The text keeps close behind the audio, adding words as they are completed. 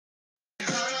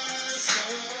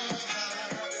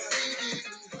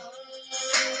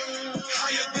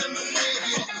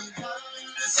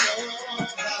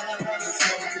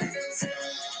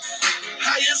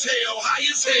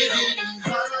getting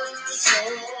high, so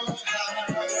high.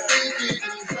 We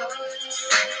getting high,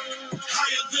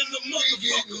 higher than the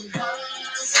motherfucker. We getting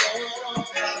high, so high.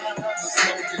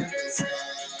 Smoking the sky.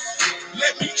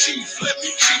 Let me chief.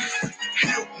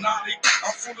 Hypnotic.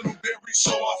 I'm full of the berry,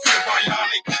 so I feel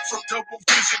bionic. From double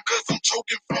vision, cause I'm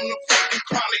choking from the fucking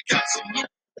chronic. Absolute.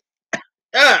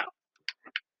 Yeah.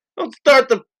 Don't start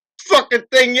the fucking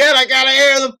thing yet. I gotta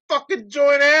air the fucking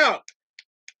joint out.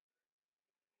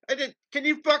 Can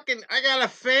you fucking, I got a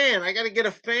fan. I gotta get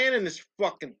a fan in this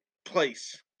fucking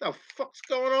place. What the fuck's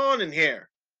going on in here?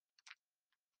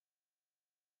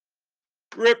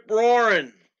 Rip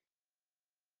roaring.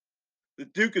 The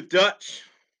Duke of Dutch.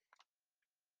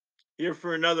 Here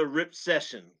for another rip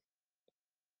session.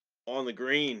 On the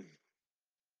green.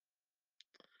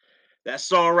 That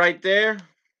song right there.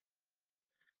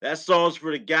 That song's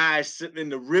for the guys sitting in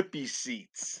the Rippy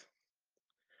seats.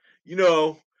 You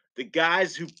know, the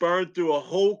guys who burned through a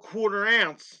whole quarter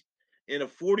ounce in a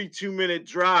 42-minute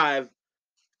drive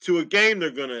to a game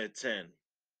they're going to attend.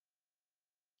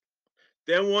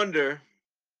 Then wonder,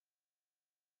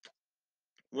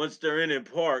 once they're in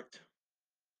and parked,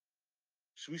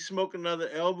 should we smoke another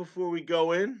L before we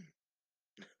go in?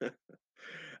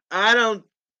 I don't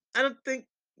I don't think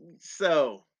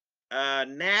so.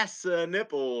 NASA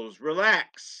nipples,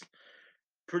 relax.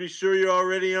 Pretty sure you're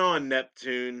already on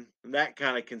Neptune. That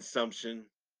kind of consumption.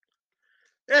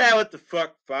 Yeah, what the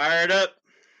fuck? Fire it up.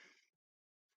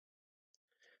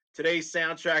 Today's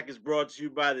soundtrack is brought to you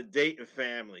by the Dayton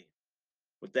family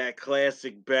with that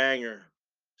classic banger,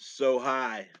 So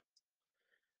High.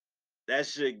 That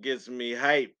shit gets me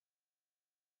hype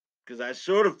because I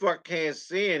sure the fuck can't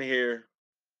see in here.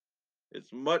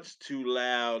 It's much too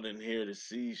loud in here to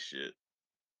see shit.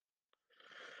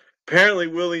 Apparently,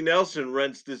 Willie Nelson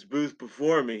rents this booth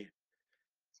before me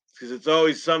because it's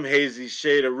always some hazy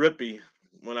shade of Rippy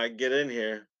when I get in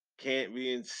here. Can't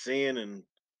be in seeing and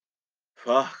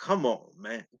come on,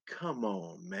 man. Come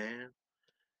on, man.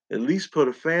 At least put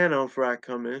a fan on before I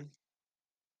come in.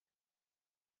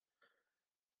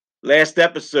 Last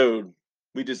episode,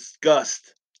 we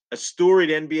discussed a storied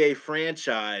NBA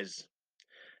franchise.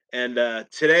 And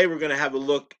today we're going to have a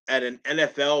look at an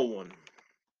NFL one.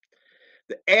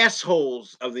 The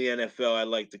assholes of the NFL, I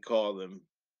like to call them,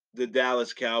 the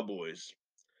Dallas Cowboys.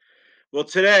 Well,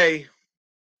 today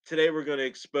we're going to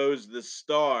expose the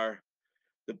star,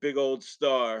 the big old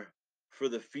star, for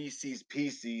the feces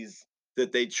pieces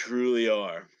that they truly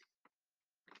are.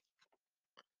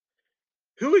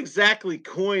 Who exactly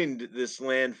coined this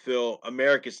landfill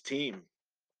America's team?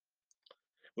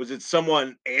 Was it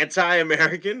someone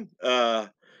anti-American?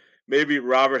 Maybe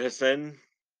Robert Hassan,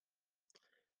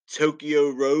 Tokyo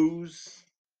Rose,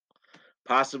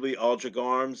 possibly Aldrich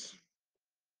Arms,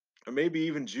 or maybe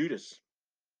even Judas.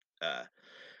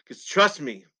 Because trust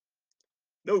me,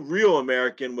 no real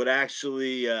American would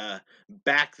actually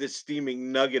back this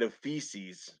steaming nugget of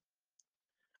feces.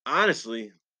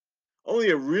 Honestly,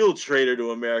 only a real traitor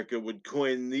to America would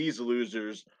coin these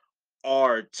losers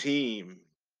our team.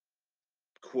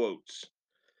 Quotes.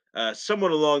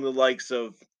 Someone along the likes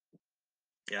of,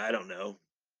 yeah, I don't know,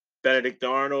 Benedict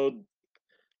Arnold,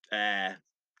 uh,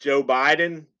 Joe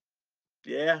Biden.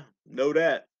 Yeah, know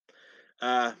that.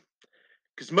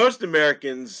 Because most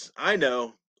Americans I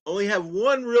know only have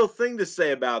one real thing to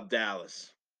say about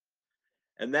Dallas,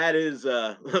 and that is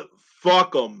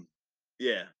fuck them.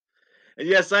 Yeah. And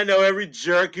yes, I know every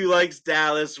jerk who likes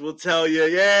Dallas will tell you,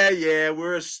 yeah,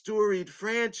 we're a storied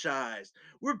franchise.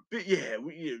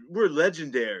 We're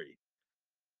legendary.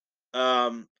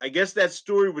 I guess that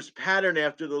story was patterned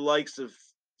after the likes of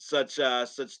such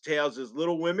tales as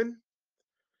Little Women,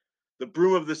 The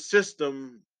Broom of the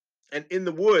System, and In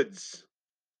the Woods.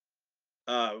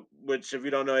 Which, if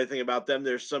you don't know anything about them,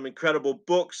 there's some incredible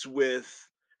books with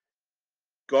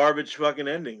garbage fucking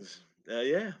endings.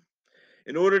 Yeah.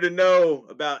 In order to know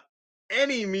about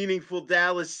any meaningful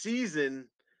Dallas season,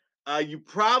 you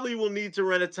probably will need to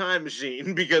rent a time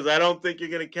machine because I don't think you're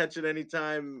going to catch it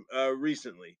anytime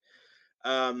recently.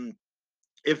 Um,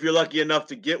 if you're lucky enough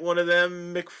to get one of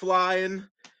them McFlyin,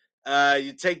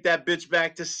 you take that bitch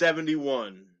back to 71.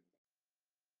 In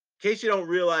case you don't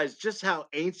realize just how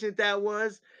ancient that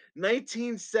was,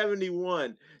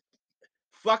 1971,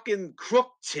 fucking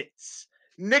crook tits.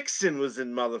 Nixon was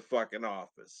in motherfucking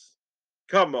office.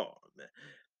 Come on, man.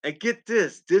 And get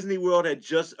this, Disney World had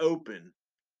just opened.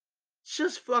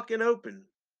 Just fucking open.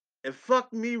 And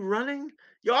fuck me running?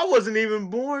 Y'all wasn't even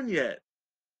born yet.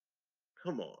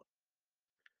 Come on.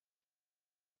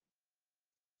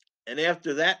 And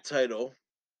after that title,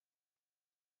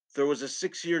 there was a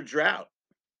 6-year drought.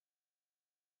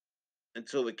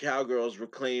 until the Cowgirls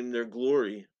reclaimed their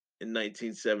glory in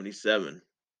 1977.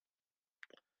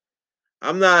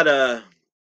 I'm not uh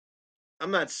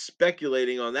I'm not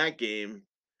speculating on that game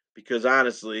because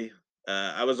honestly,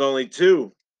 I was only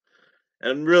 2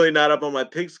 and I'm really not up on my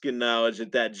pigskin knowledge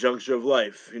at that juncture of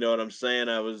life. You know what I'm saying?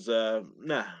 I was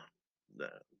nah,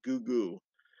 goo goo.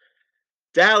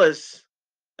 Dallas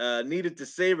needed to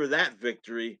savor that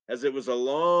victory as it was a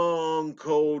long,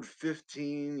 cold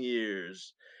 15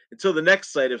 years until the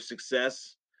next sight of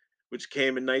success, which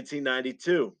came in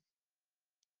 1992.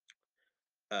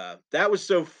 That was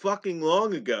so fucking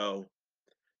long ago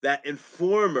that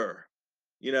Informer,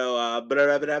 my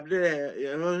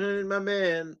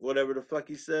man, whatever the fuck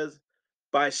he says,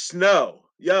 by Snow.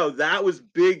 Yo, that was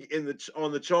big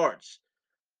on the charts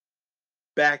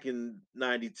back in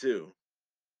 '92.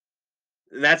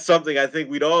 And that's something I think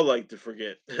we'd all like to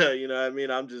forget. You know what I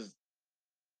mean? I'm just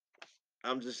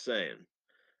saying.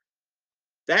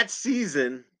 That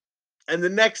season and the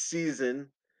next season,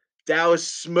 Dallas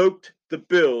smoked the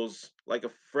Bills like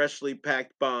a freshly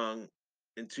packed bong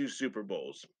in 2 Super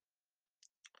Bowls.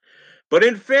 But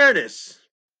in fairness,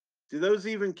 do those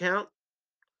even count?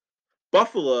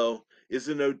 Buffalo is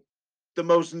the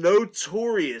most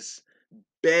notorious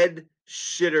bed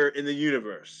shitter in the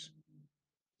universe.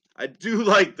 I do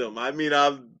like them. I mean,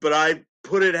 but I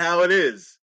put it how it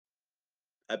is.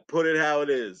 I put it how it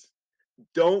is.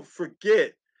 Don't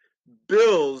forget,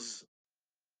 Bills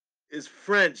is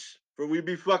French for we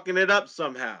be fucking it up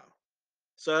somehow.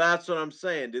 So that's what I'm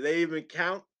saying. Do they even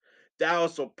count?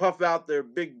 Dallas will puff out their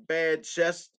big bad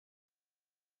chest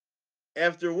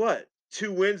after what?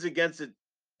 2 wins against a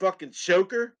fucking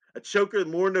choker? A choker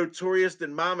more notorious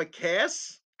than Mama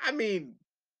Cass? I mean,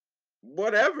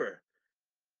 whatever.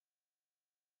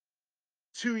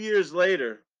 2 years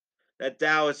later, that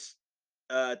Dallas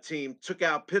team took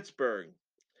out Pittsburgh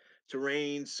to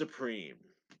reign supreme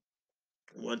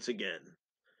once again.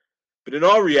 But in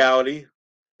all reality,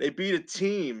 they beat a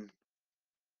team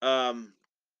um,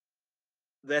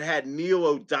 that had Neil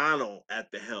O'Donnell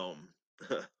at the helm.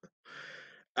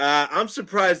 I'm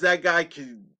surprised that guy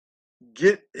could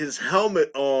get his helmet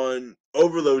on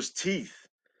over those teeth.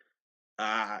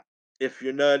 Uh, if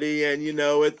you're nutty and you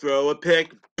know it, throw a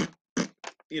pick.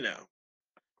 You know,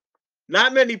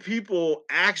 not many people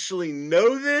actually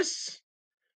know this,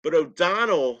 but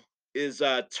O'Donnell is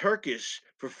Turkish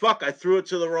for fuck. I threw it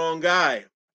to the wrong guy.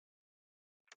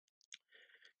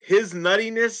 His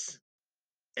nuttiness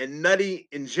and nutty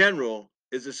in general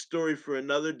is a story for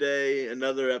another day,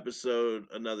 another episode,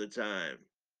 another time.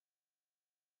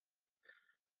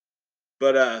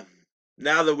 But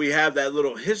now that we have that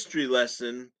little history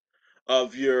lesson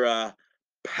of your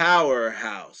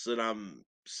powerhouse, and I'm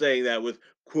saying that with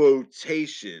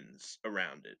quotations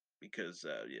around it because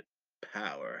yeah,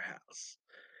 powerhouse.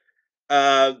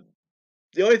 Uh,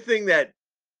 the only thing that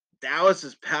Dallas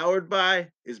is powered by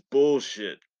is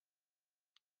bullshit.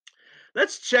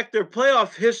 Let's check their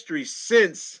playoff history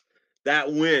since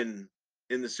that win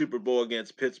in the Super Bowl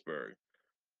against Pittsburgh.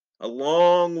 A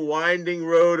long, winding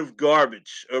road of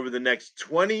garbage over the next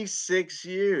 26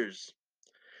 years.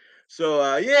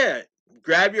 So, yeah,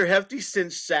 grab your hefty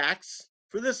cinch sacks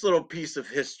for this little piece of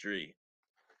history.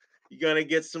 You're going to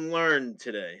get some learn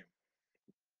today.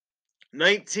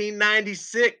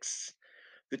 1996,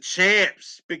 the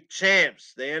champs, big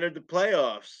champs, they entered the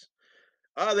playoffs.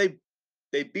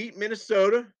 They beat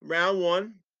Minnesota round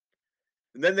one,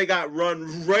 and then they got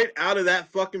run right out of that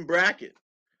fucking bracket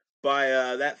by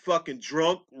that fucking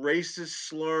drunk, racist,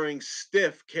 slurring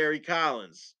stiff Kerry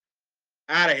Collins.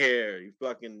 Out of here, you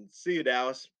fucking see you,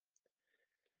 Dallas.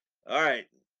 All right,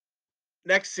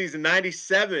 next season,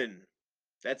 '97.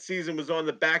 That season was on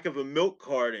the back of a milk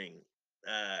carting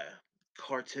uh,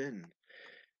 carton,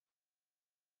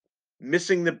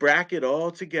 missing the bracket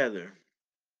altogether.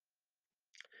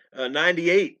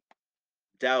 '98.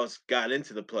 Dallas got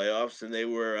into the playoffs and they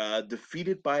were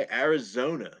defeated by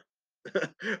Arizona.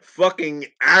 Fucking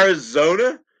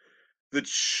Arizona, the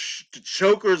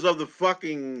chokers of the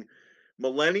fucking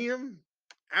millennium.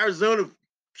 Arizona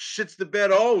shits the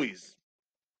bed always.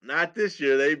 Not this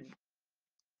year. They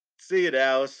see it,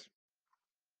 Dallas.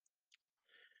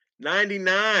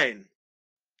 '99.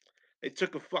 They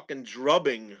took a fucking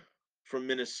drubbing from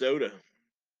Minnesota.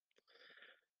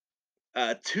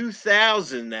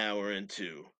 2000 now we're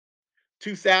into.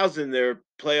 2000, their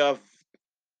playoff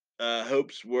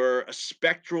hopes were a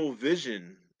spectral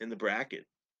vision in the bracket.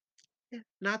 Yeah,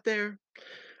 not there.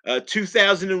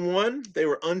 2001, they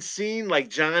were unseen like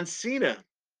John Cena.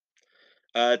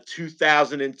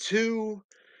 2002,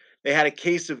 they had a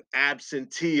case of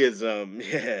absenteeism.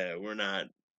 Yeah, we're not.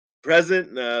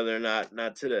 Present? No, they're not.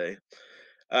 Not today.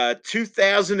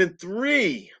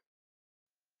 2003,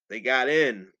 they got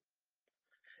in,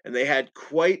 and they had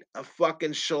quite a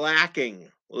fucking shellacking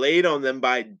laid on them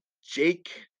by Jake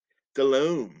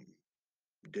Delhomme.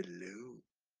 Delhomme.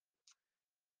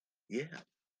 Yeah.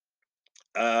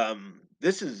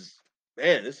 This is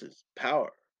man, this is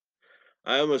power.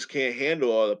 I almost can't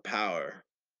handle all the power.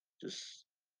 Just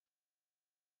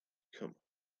come.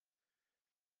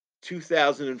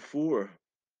 2004.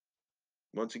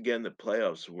 Once again, the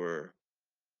playoffs were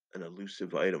an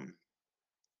elusive item.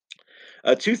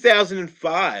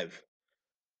 2005.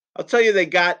 I'll tell you, they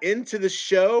got into the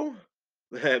show,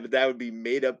 but that would be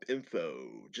made up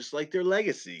info, just like their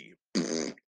legacy.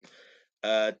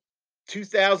 uh,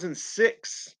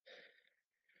 2006.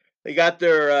 They got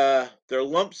their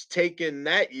lumps taken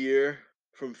that year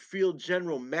from Field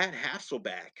General Matt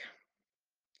Hasselback.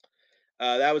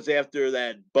 That was after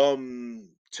that bum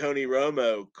Tony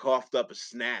Romo coughed up a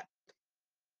snap.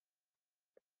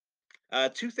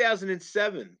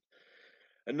 2007,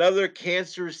 another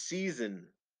cancerous season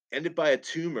ended by a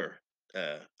tumor,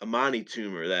 a Amani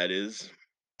tumor, that is.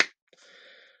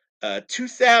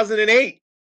 2008,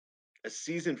 a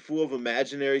season full of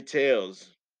imaginary tales,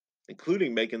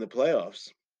 including making the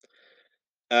playoffs.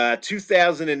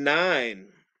 2009,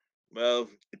 well,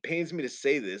 it pains me to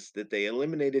say this, that they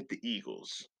eliminated the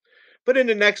Eagles. But in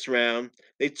the next round,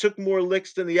 they took more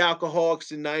licks than the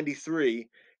Alcoholics in '93,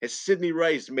 as Sidney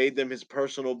Rice made them his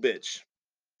personal bitch.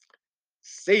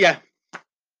 See ya.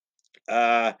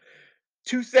 Uh,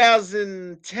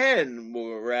 2010,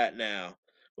 where we're at now.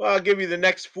 Well, I'll give you the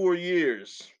next 4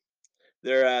 years.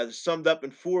 They're summed up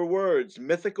in 4 words: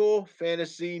 mythical,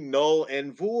 fantasy, null,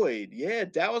 and void. Yeah,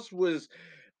 Dallas was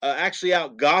actually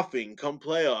out golfing come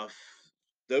playoff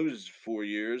those 4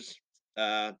 years.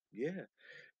 Yeah.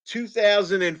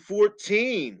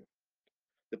 2014,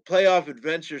 the playoff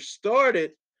adventure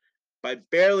started by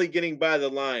barely getting by the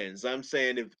Lions. I'm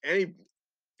saying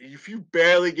if you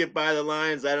barely get by the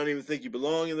Lions, I don't even think you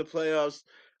belong in the playoffs.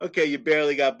 Okay, you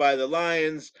barely got by the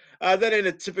Lions. Then in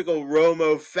a typical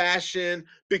Romo fashion,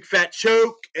 big fat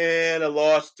choke and a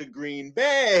loss to Green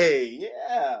Bay.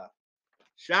 Yeah.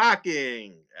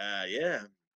 Shocking. Yeah.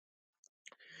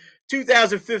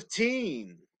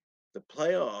 2015, the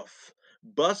playoff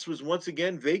bus was once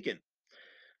again vacant.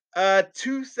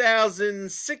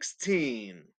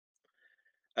 2016,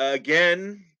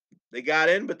 again, they got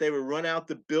in, but they were run out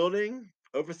the building,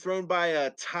 overthrown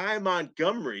by Ty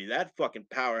Montgomery, that fucking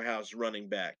powerhouse running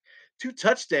back. 2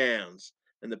 touchdowns.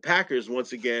 And the Packers,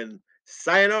 once again,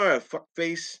 sayonara,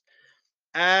 fuckface.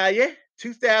 Yeah,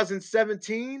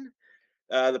 2017,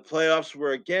 the playoffs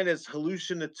were again as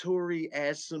hallucinatory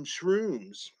as some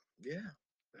shrooms. Yeah.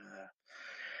 Uh,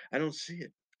 I don't see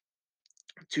it.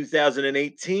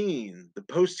 2018, the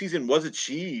postseason was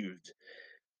achieved,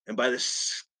 and by the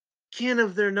skin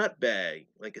of their nutbag,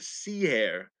 like a sea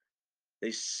hare,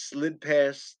 they slid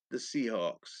past the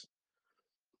Seahawks,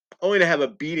 only to have a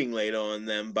beating laid on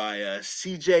them by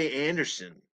C.J.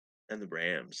 Anderson and the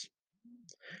Rams.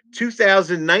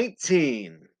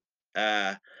 2019,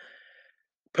 uh,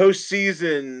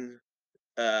 postseason,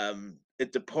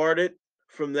 it departed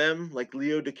from them like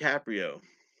Leo DiCaprio.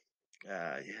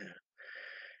 Yeah.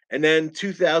 And then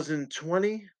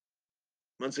 2020,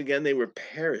 once again, they were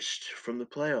perished from the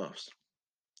playoffs.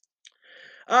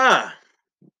 Ah,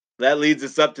 that leads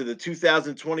us up to the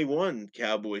 2021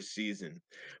 Cowboys season,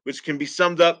 which can be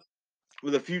summed up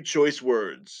with a few choice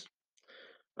words: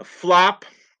 a flop,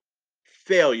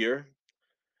 failure,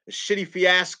 a shitty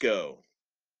fiasco.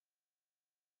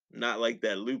 Not like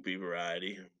that loopy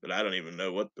variety, but I don't even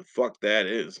know what the fuck that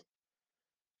is.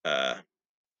 Uh,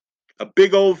 a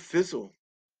big old fizzle,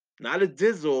 not a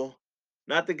dizzle,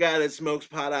 not the guy that smokes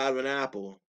pot out of an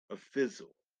apple. A fizzle.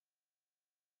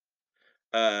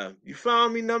 You follow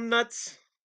me, numbnuts?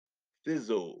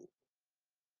 Fizzle.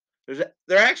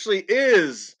 There actually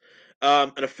is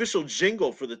an official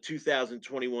jingle for the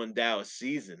 2021 Dallas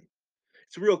season.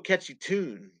 It's a real catchy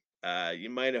tune. You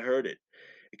might have heard it.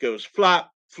 It goes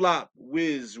flop, flop,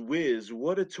 whiz, whiz.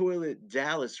 What a toilet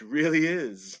Dallas really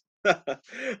is.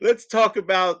 Let's talk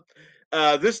about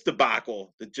this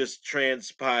debacle that just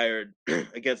transpired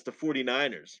against the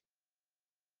 49ers.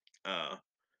 Uh,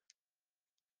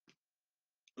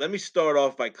 Let me start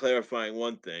off by clarifying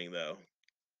one thing, though.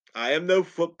 I am no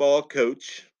football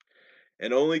coach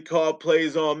and only call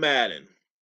plays on Madden.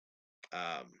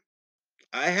 Um,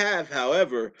 I have,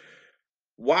 however,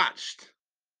 watched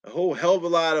a whole hell of a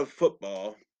lot of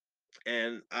football,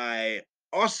 and I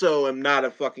also am not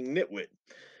a fucking nitwit.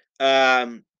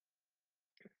 Um,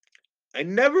 I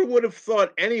never would have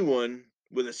thought anyone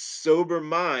with a sober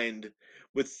mind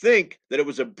would think that it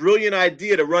was a brilliant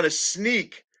idea to run a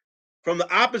sneak from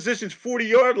the opposition's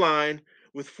 40-yard line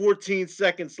with 14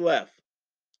 seconds left.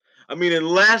 I mean,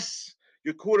 unless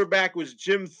your quarterback was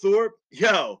Jim Thorpe,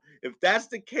 yo, if that's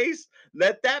the case,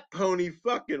 let that pony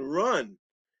fucking run.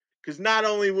 Because not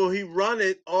only will he run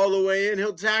it all the way in,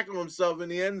 he'll tackle himself in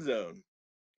the end zone.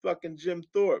 Fucking Jim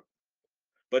Thorpe.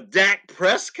 But Dak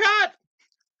Prescott?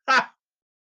 Ha!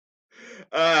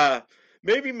 Uh,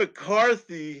 maybe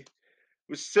McCarthy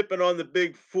was sipping on the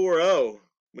big 4-0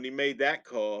 when he made that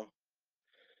call.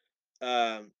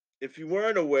 If you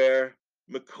weren't aware,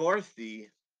 McCarthy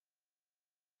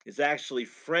is actually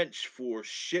French for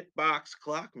shitbox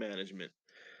clock management.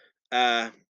 Uh,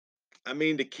 I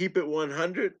mean, to keep it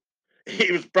 100,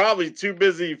 he was probably too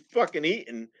busy fucking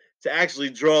eating to actually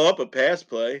draw up a pass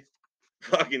play.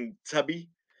 Fucking Tubby.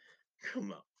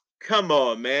 Come on. Come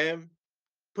on, man.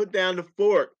 Put down the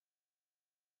fork.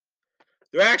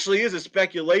 There actually is a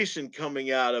speculation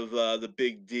coming out of the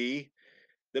Big D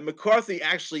that McCarthy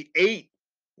actually ate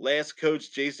last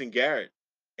coach Jason Garrett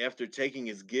after taking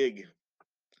his gig.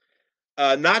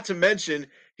 Not to mention,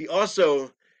 he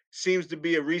also seems to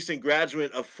be a recent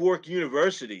graduate of Fork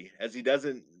University, as he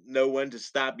doesn't know when to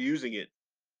stop using it,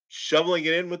 shoveling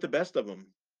it in with the best of them.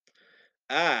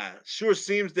 Sure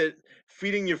seems that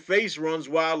feeding your face runs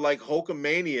wild like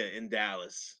Hulkamania in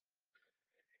Dallas.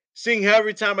 Seeing how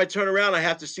every time I turn around, I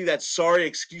have to see that sorry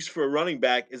excuse for a running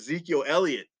back, Ezekiel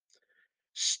Elliott,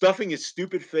 stuffing his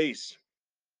stupid face.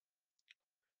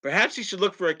 Perhaps he should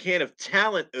look for a can of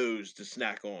talent O's to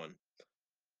snack on.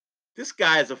 This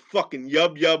guy is a fucking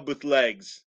yub yub with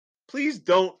legs. Please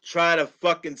don't try to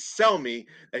fucking sell me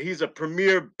that he's a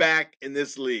premier back in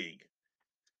this league.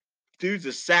 Dude's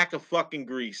a sack of fucking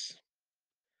grease.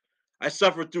 I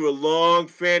suffered through a long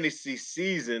fantasy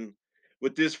season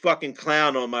with this fucking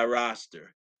clown on my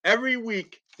roster. Every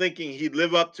week thinking he'd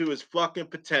live up to his fucking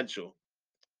potential.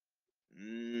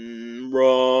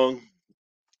 Wrong.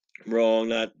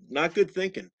 Wrong. Not good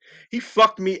thinking. He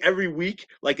fucked me every week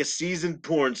like a seasoned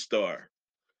porn star.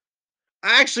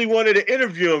 I actually wanted to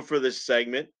interview him for this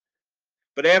segment,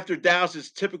 but after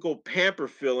Dowse's typical pamper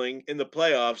filling in the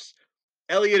playoffs,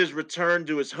 Elliott has returned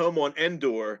to his home on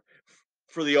Endor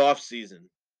for the offseason,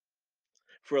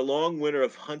 for a long winter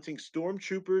of hunting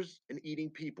stormtroopers and eating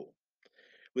people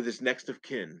with his next of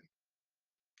kin,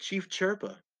 Chief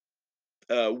Chirpa,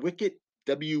 Wicket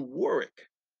W. Warwick,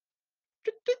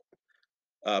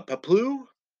 Paplu,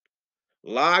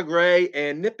 La Gray,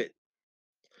 and Nippet.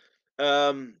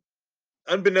 Um,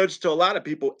 Unbeknownst to a lot of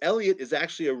people, Elliot is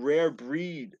actually a rare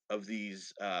breed of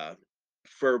these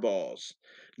fur balls,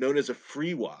 known as a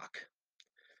free walk,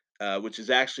 which is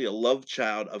actually a love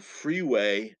child of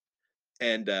Freeway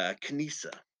and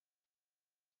Kanisa.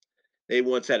 They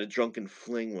once had a drunken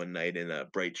fling one night in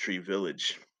Bright Tree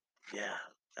Village. Yeah.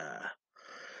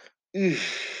 Uh,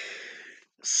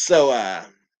 so uh,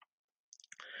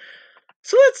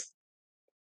 so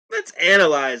let's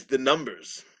analyze the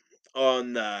numbers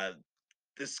on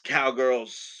this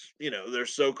cowgirl's, their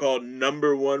so-called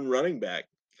number one running back.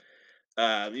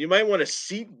 You might want a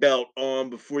seatbelt on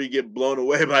before you get blown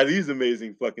away by these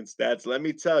amazing fucking stats. Let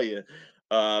me tell you,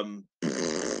 um,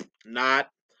 not.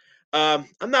 I'm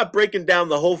not breaking down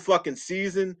the whole fucking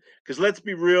season because let's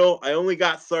be real, I only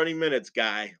got 30 minutes,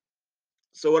 guy.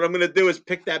 So what I'm gonna do is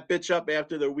pick that bitch up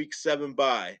after their week 7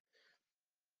 bye.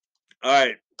 All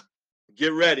right,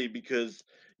 get ready because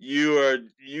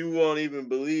you won't even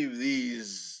believe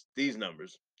these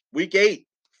numbers. Week 8,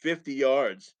 50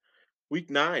 yards. Week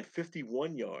 9,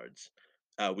 51 yards.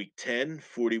 Week 10,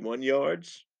 41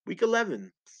 yards. Week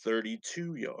 11,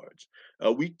 32 yards.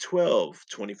 Week 12,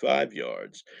 25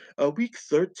 yards. Week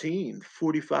 13,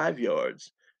 45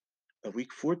 yards.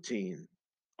 Week 14,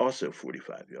 also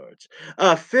 45 yards.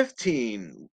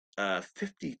 15,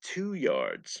 52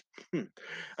 yards.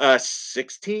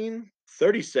 16,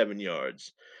 37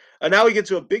 yards. Now we get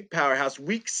to a big powerhouse.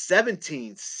 Week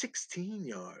 17, 16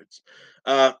 yards.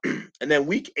 And then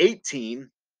week 18,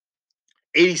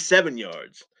 87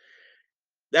 yards.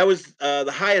 That was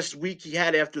the highest week he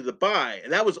had after the bye.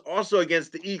 And that was also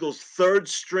against the Eagles' third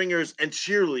stringers and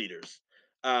cheerleaders.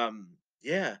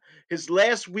 Yeah. His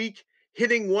last week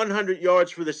hitting 100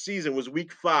 yards for the season was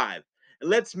week 5. And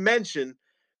let's mention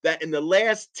that in the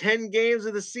last 10 games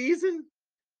of the season,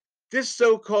 this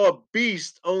so-called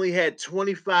beast only had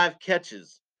 25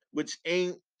 catches, which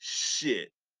ain't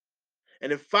shit.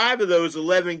 And in 5 of those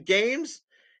 11 games,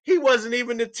 he wasn't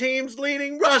even the team's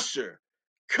leading rusher.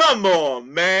 Come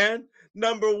on, man.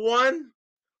 Number one.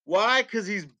 Why? Because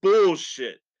he's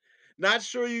bullshit. Not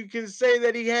sure you can say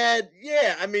that he had,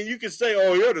 yeah, I mean, you can say,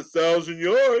 oh, he had 1,000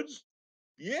 yards.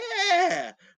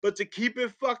 Yeah. But to keep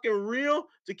it fucking real,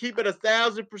 to keep it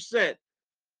 1,000%,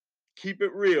 keep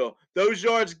it real. Those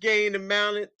yards gained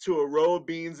amounted to a row of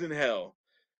beans in hell.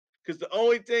 Because the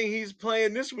only thing he's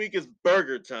playing this week is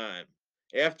burger time.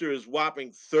 After his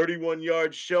whopping 31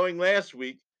 yards showing last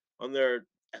week on their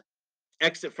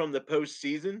exit from the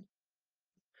postseason,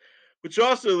 which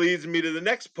also leads me to the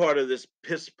next part of this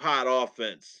piss pot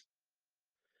offense,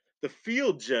 the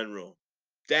field general,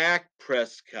 Dak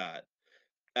Prescott.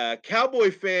 Cowboy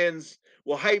fans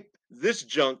will hype this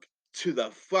junk to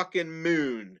the fucking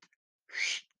moon.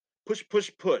 Push, push,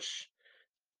 push.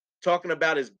 Talking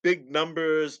about his big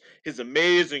numbers, his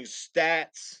amazing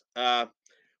stats.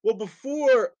 Well,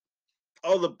 before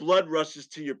all the blood rushes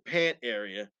to your pant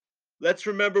area, let's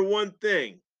remember one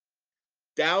thing.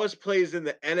 Dallas plays in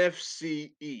the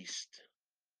NFC East,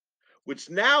 which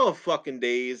now of fucking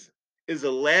days is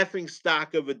a laughing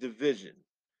stock of a division.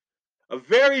 A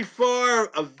very,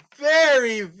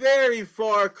 very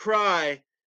far cry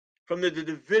from the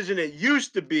division it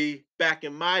used to be back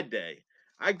in my day.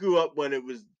 I grew up when it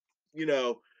was, you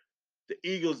know, the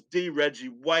Eagles D, Reggie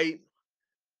White,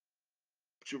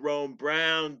 Jerome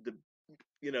Brown,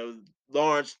 you know,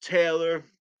 Lawrence Taylor.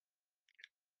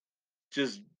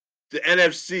 Just the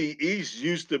NFC East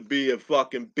used to be a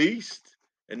fucking beast,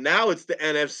 and now it's the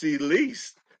NFC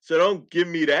least. So don't give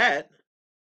me that.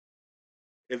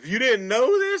 If you didn't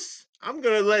know this, I'm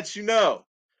gonna let you know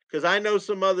because I know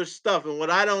some other stuff, and what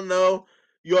I don't know,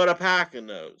 you ought to pack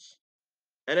knows.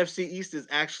 NFC East is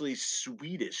actually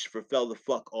Swedish for fell the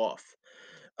fuck off.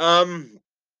 Um,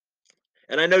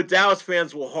 and I know Dallas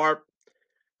fans will harp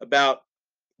about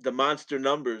the monster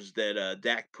numbers that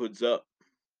Dak puts up.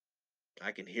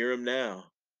 I can hear him now.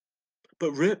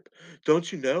 But Rip,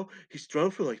 don't you know he's thrown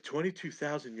for like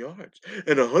 22,000 yards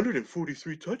and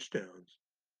 143 touchdowns?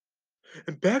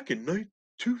 And back in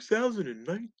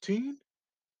 2019,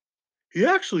 he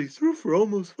actually threw for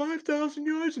almost 5,000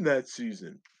 yards in that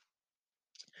season.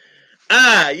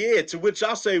 Yeah, to which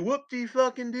I'll say, whoop de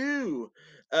fucking do.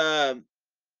 Um,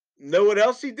 know what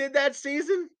else he did that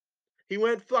season? He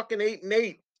went fucking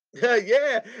 8-8.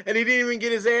 Yeah, and he didn't even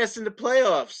get his ass in the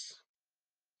playoffs.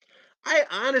 I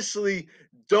honestly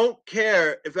don't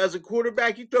care if as a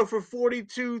quarterback you throw for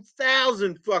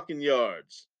 42,000 fucking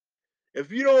yards.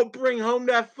 If you don't bring home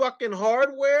that fucking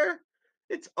hardware,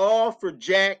 it's all for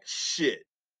jack shit.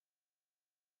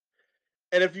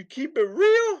 And if you keep it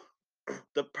real,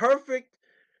 the perfect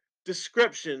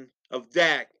description of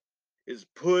Dak is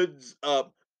puts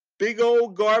up big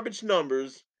old garbage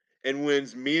numbers and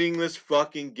wins meaningless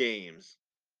fucking games.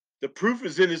 The proof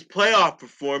is in his playoff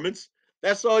performance.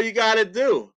 That's all you got to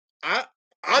do. I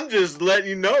I'm just letting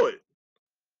you know it.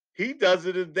 He does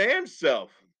it his damn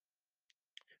self.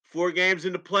 4 games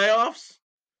in the playoffs.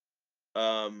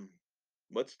 Um,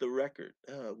 what's the record?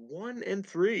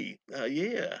 1-3.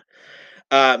 Yeah.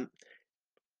 Um,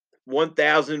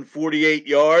 1,048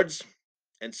 yards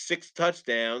and 6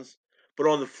 touchdowns. But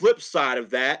on the flip side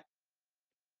of that,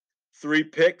 3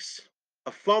 picks,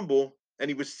 a fumble, and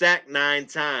he was sacked 9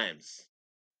 times.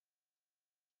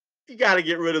 You got to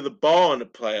get rid of the ball in the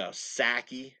playoffs,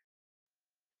 Sacky.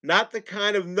 Not the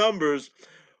kind of numbers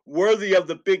worthy of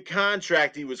the big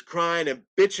contract he was crying and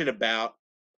bitching about.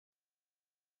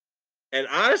 And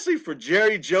honestly, for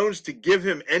Jerry Jones to give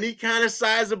him any kind of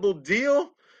sizable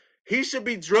deal, he should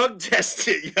be drug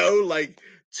tested, yo, like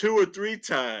 2 or 3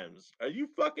 times. Are you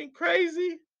fucking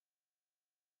crazy?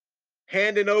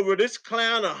 Handing over this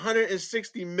clown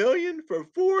 160 million for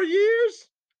 4 years?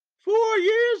 4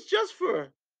 years just for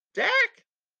Dak?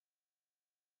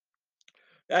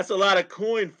 That's a lot of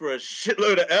coin for a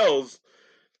shitload of L's.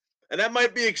 And that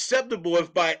might be acceptable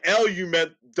if by L you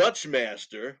meant Dutch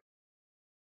master,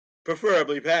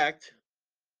 preferably packed,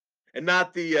 and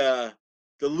not the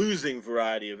losing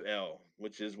variety of L,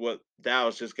 which is what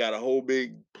Dallas just got a whole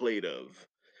big plate of.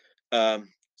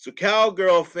 So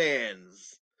cowgirl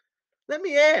fans, let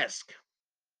me ask: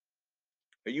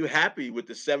 are you happy with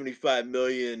the 75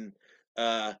 million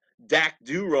Dak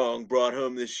Durong brought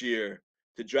home this year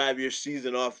to drive your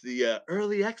season off the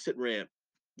early exit ramp?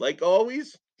 Like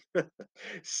always,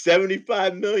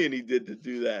 75 million he did to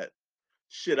do that.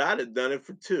 Shit, I'd have done it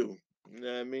for two. You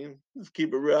know what I mean? Let's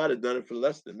keep it real. I'd have done it for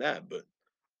less than that, but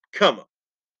come on.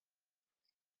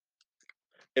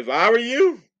 If I were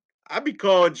you, I'd be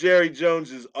calling Jerry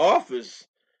Jones's office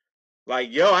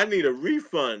like, yo, I need a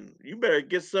refund. You better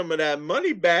get some of that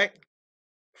money back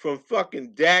from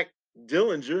fucking Dak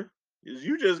Dillinger. 'Cause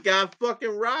you just got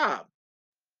fucking robbed.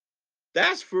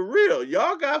 That's for real.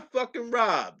 Y'all got fucking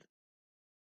robbed.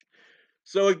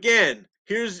 So again,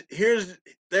 there's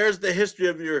the history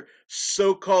of your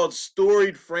so-called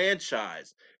storied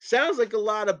franchise. Sounds like a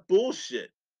lot of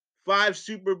bullshit. 5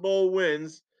 Super Bowl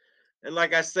wins, and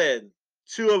like I said,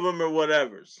 2 of them are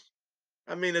whatevers.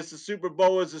 I mean, it's a Super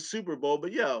Bowl, it's a Super Bowl,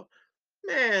 but yo,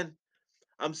 man,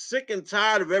 I'm sick and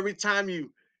tired of every time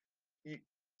you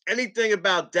anything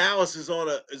about Dallas is on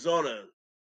a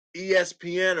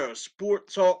ESPN or a sport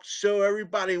talk show.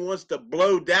 Everybody wants to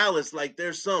blow Dallas like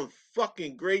they're some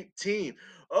fucking great team.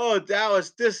 Oh,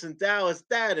 Dallas this and Dallas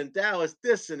that and Dallas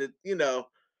this and it,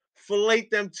 fillet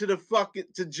them to the fucking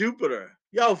to Jupiter.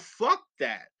 Yo, fuck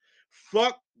that.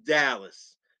 Fuck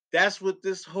Dallas. That's what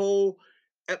this whole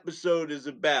episode is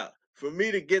about. For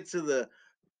me to get to the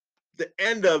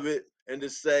end of it and to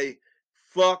say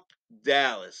fuck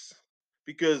Dallas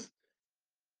because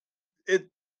it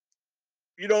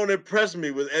you don't impress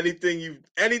me with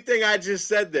anything I just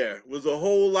said there was a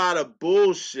whole lot of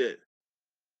bullshit.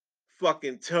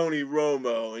 Fucking Tony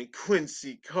Romo and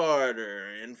Quincy Carter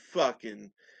and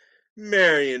fucking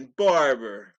Marion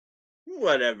Barber.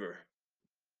 Whatever.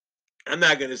 I'm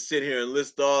not gonna sit here and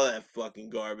list all that fucking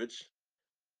garbage.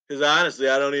 Cause honestly,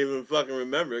 I don't even fucking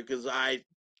remember it because I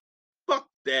fuck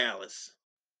Dallas.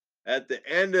 At the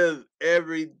end of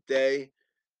every day,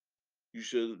 you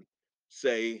should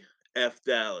say F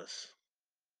Dallas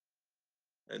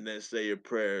and then say your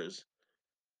prayers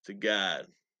to God.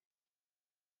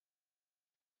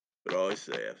 But always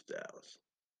say F Dallas.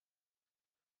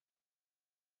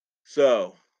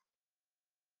 So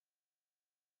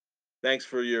thanks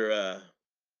for your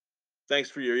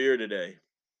ear today.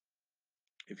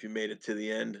 If you made it to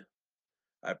the end,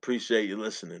 I appreciate you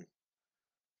listening.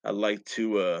 I'd like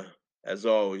to as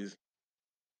always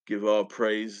give all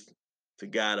praise to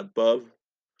God above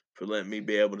for letting me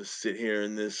be able to sit here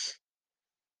in this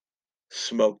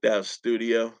smoked out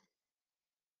studio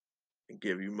and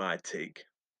give you my take.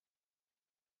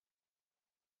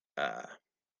 Uh,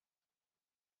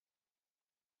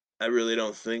 I really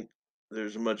don't think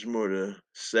there's much more to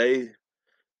say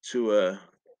to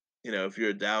if you're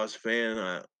a Dallas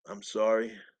fan, I'm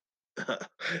sorry.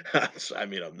 I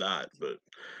mean, I'm not, but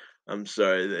I'm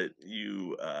sorry that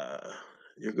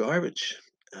you're garbage.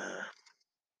 Uh,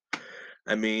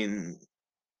 I mean,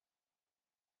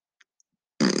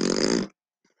 and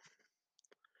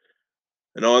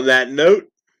on that note,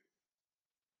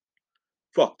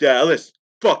 fuck Dallas,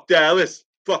 fuck Dallas,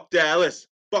 fuck Dallas,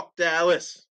 fuck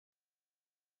Dallas.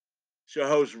 It's your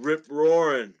host Rip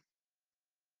Roaring,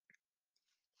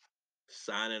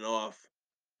 signing off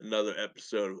another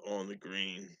episode of On the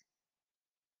Green.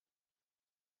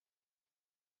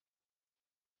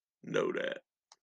 Know that.